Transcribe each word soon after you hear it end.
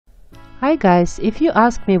Hi guys, if you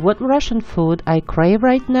ask me what Russian food I crave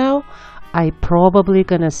right now, I probably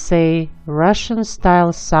gonna say Russian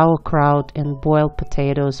style sauerkraut and boiled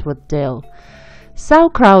potatoes with dill.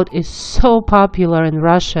 Sauerkraut is so popular in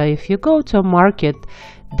Russia. If you go to a market,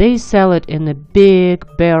 they sell it in the big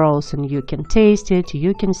barrels and you can taste it,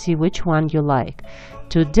 you can see which one you like.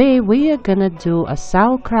 Today we are gonna do a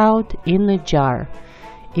sauerkraut in a jar.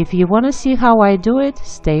 If you want to see how I do it,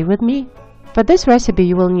 stay with me. For this recipe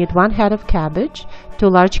you will need 1 head of cabbage, 2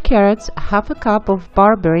 large carrots, half a cup of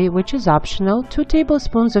barberry, which is optional, 2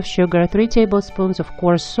 tablespoons of sugar, 3 tablespoons of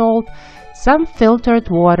coarse salt, some filtered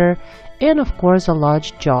water, and of course a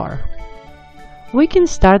large jar. We can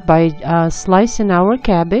start by slicing our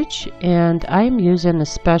cabbage, and I'm using a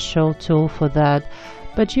special tool for that,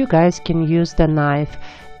 but you guys can use the knife.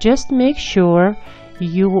 Just make sure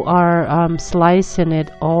you are slicing it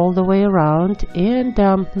all the way around and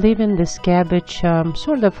leaving this cabbage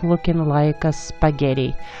sort of looking like a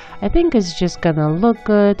spaghetti. I think it's just gonna look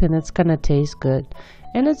good and it's gonna taste good,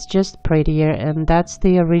 and it's just prettier, and that's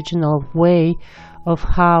the original way of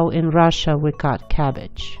how in Russia we cut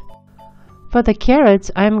cabbage. For the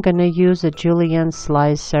carrots, I'm gonna use a julienne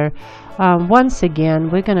slicer. Once again,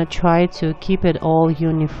 we're gonna try to keep it all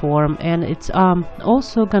uniform, and it's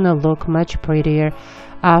also gonna look much prettier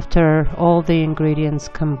after all the ingredients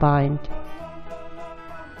combined.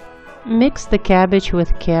 Mix the cabbage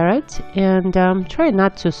with carrot and try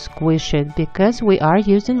not to squish it, because we are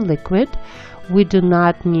using liquid. We do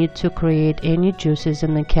not need to create any juices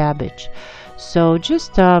in the cabbage. So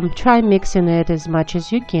just try mixing it as much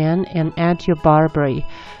as you can and add your barberry.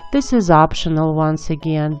 This is optional once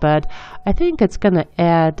again, but I think it's gonna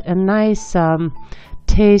add a nice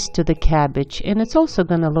taste to the cabbage, and it's also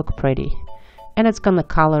gonna look pretty, and it's gonna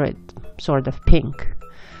color it sort of pink.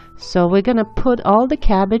 So we're gonna put all the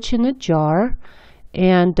cabbage in a jar,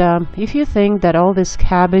 and if you think that all this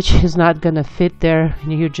cabbage is not gonna fit there,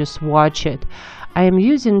 you just watch it. I am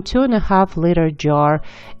using 2.5 liter jar,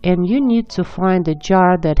 and you need to find a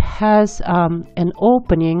jar that has an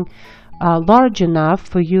opening large enough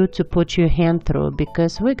for you to put your hand through,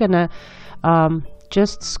 because we're gonna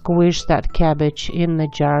just squish that cabbage in the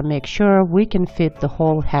jar. Make sure we can fit the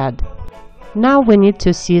whole head. Now we need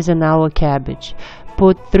to season our cabbage.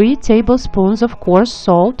 Put 3 tablespoons of coarse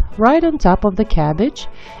salt right on top of the cabbage,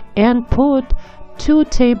 and put 2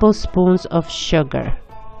 tablespoons of sugar.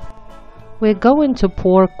 We're going to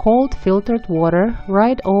pour cold filtered water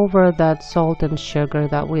right over that salt and sugar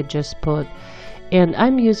that we just put. And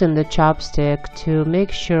I'm using the chopstick to make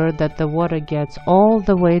sure that the water gets all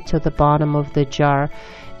the way to the bottom of the jar.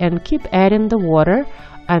 And keep adding the water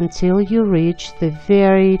until you reach the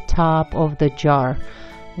very top of the jar.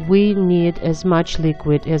 We need as much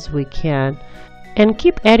liquid as we can. And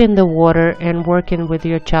keep adding the water and working with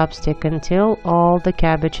your chopstick until all the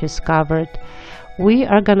cabbage is covered. We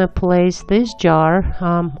are gonna place this jar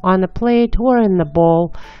on a plate or in the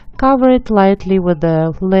bowl, cover it lightly with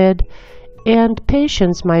the lid, and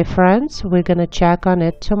patience, my friends, we're gonna check on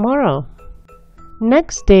it tomorrow.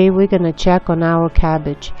 Next day we're gonna check on our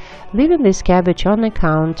cabbage. Leaving this cabbage on the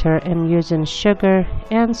counter and using sugar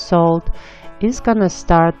and salt is gonna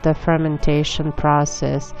start the fermentation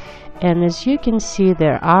process. And as you can see,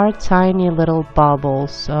 there are tiny little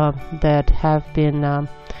bubbles that have been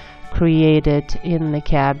created in the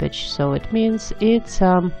cabbage, so it means it's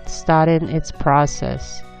starting its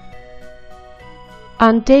process.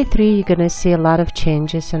 On day 3 you're gonna see a lot of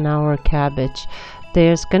changes in our cabbage.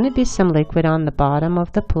 There's gonna be some liquid on the bottom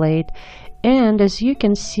of the plate, and as you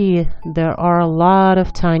can see, there are a lot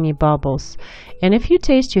of tiny bubbles. And if you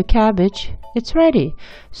taste your cabbage, it's ready.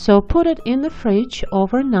 So put it in the fridge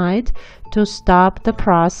overnight to stop the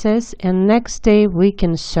process, and next day we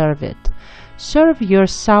can serve it. Serve your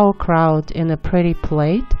sauerkraut in a pretty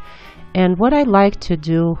plate, and what I like to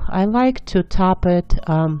do, I like to top it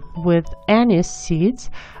with anise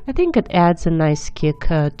seeds. I think it adds a nice kick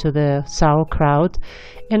to the sauerkraut,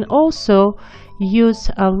 and also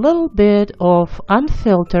use a little bit of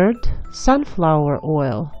unfiltered sunflower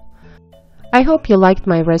oil. I hope you liked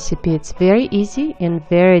my recipe. It's very easy and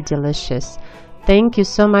very delicious. Thank you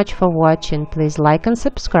so much for watching. Please like and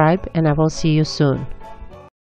subscribe, and I will see you soon.